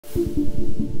We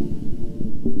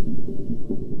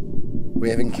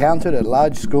have encountered a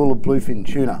large school of bluefin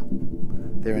tuna.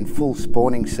 They're in full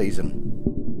spawning season.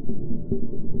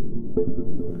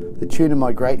 The tuna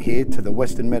migrate here to the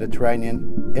Western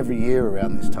Mediterranean every year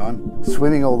around this time,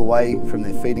 swimming all the way from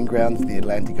their feeding grounds to the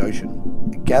Atlantic Ocean,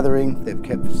 a gathering they've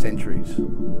kept for centuries.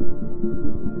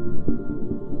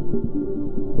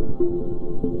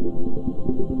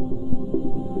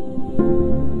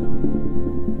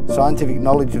 Scientific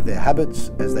knowledge of their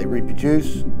habits as they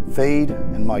reproduce, feed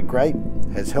and migrate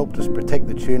has helped us protect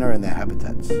the tuna and their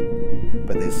habitats,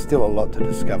 but there's still a lot to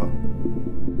discover.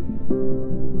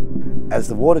 As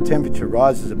the water temperature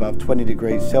rises above 20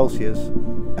 degrees Celsius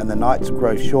and the nights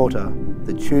grow shorter,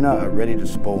 the tuna are ready to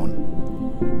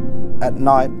spawn. At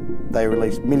night, they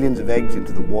release millions of eggs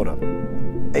into the water,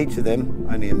 each of them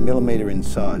only a millimetre in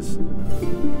size.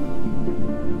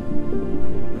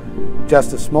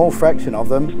 Just a small fraction of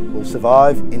them will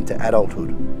survive into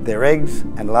adulthood. Their eggs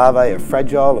and larvae are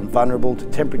fragile and vulnerable to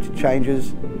temperature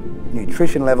changes,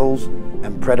 nutrition levels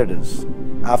and predators.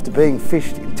 After being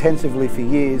fished intensively for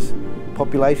years,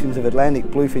 populations of Atlantic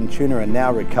bluefin tuna are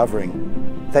now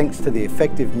recovering, thanks to the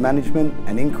effective management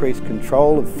and increased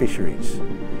control of fisheries.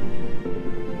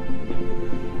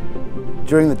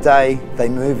 During the day, they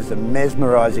move as a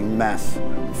mesmerising mass,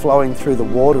 flowing through the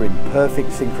water in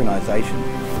perfect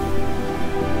synchronisation.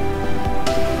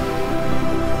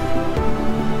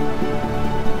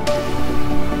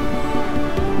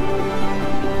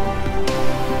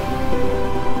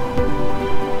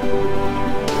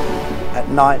 At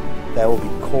night, they will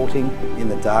be courting in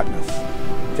the darkness.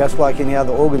 Just like any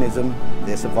other organism,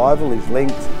 their survival is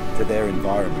linked to their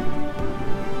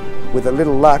environment. With a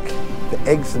little luck, the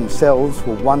eggs themselves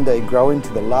will one day grow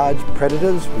into the large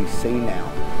predators we see now.